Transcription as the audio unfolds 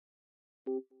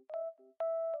Hey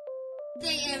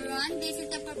everyone, this is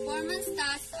the performance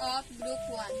task of Group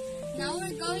 1. Now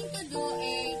we're going to do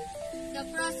the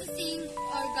processing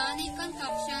organic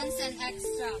concoctions and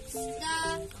extracts.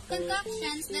 The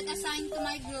concoctions that assigned to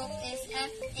my group is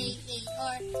FAA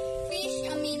or fish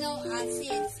amino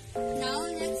acids. Now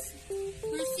let's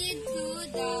proceed to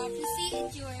the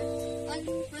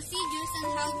procedures on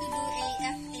how to do a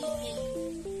FAA.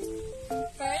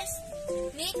 First,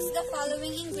 mix the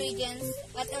following ingredients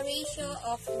at a ratio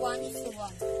of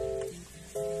 1:1.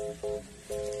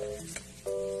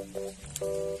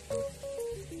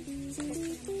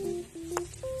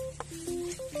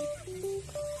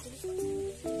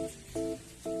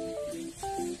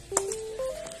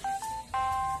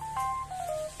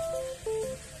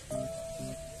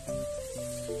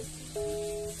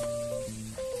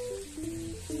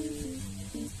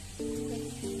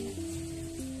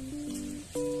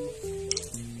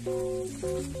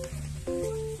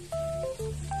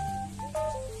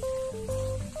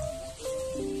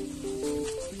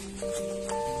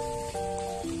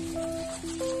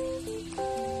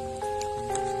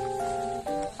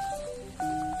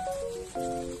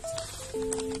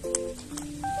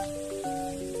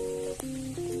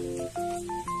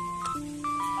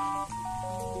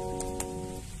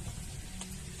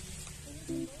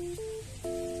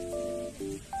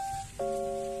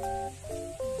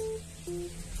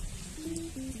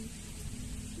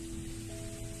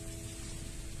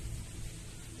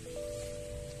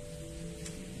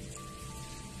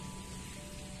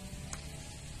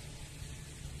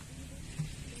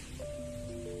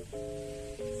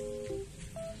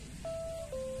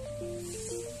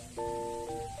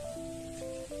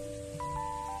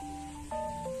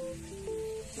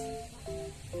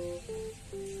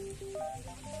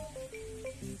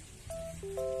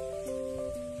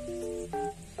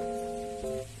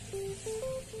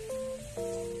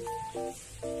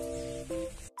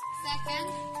 Second,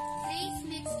 place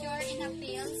mixture in a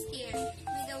pail stirred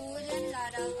with a wooden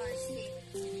ladle or stick.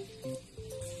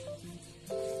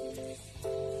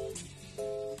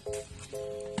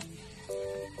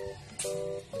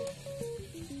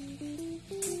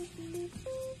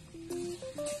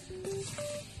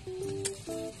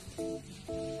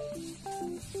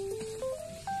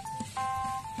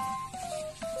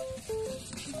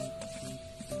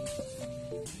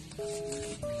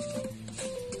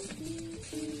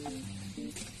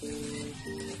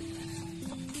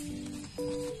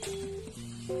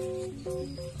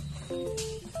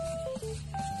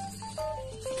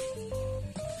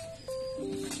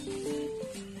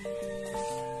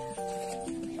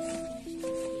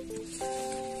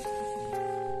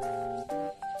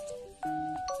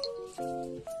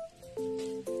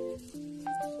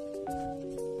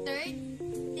 Third,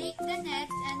 take the net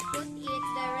and put it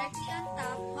directly on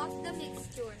top of the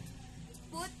mixture.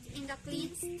 Put in the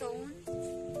clean stone.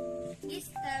 This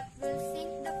step will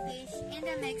sink the fish in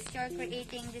the mixture,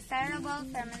 creating desirable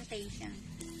fermentation.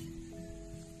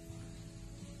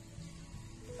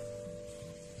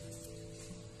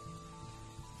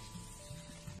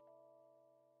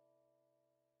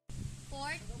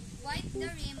 Fourth, wipe the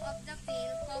rim of the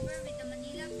pail, cover with the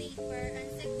manila paper, and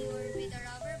secure with a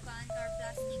rubber band or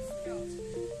plastic straw.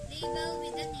 Label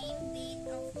with the name, date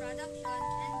of production,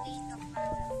 and date of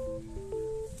harvest.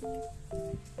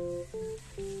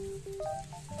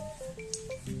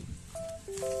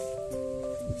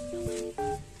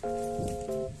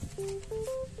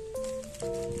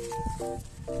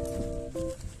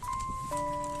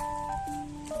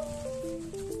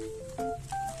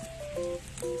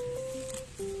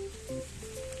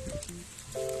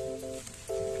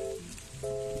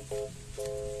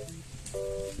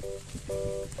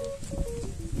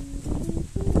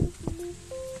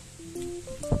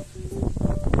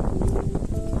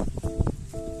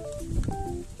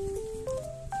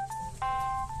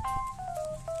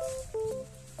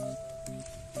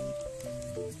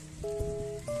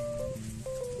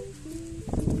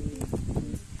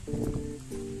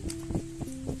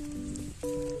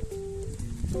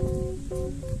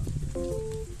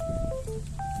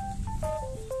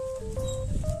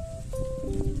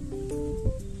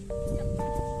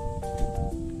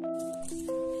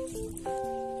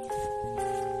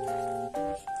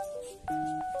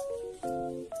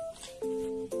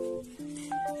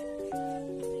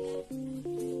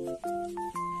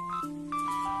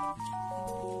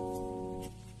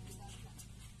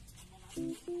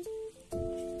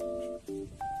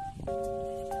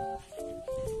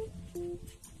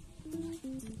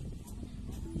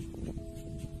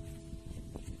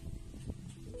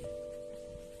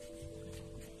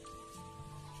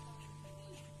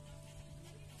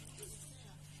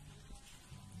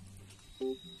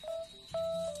 Fifth,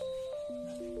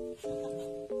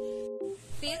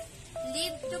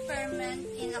 leave to ferment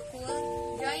in a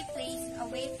cool, dry place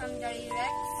away from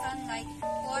direct sunlight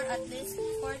for at least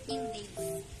 14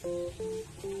 days.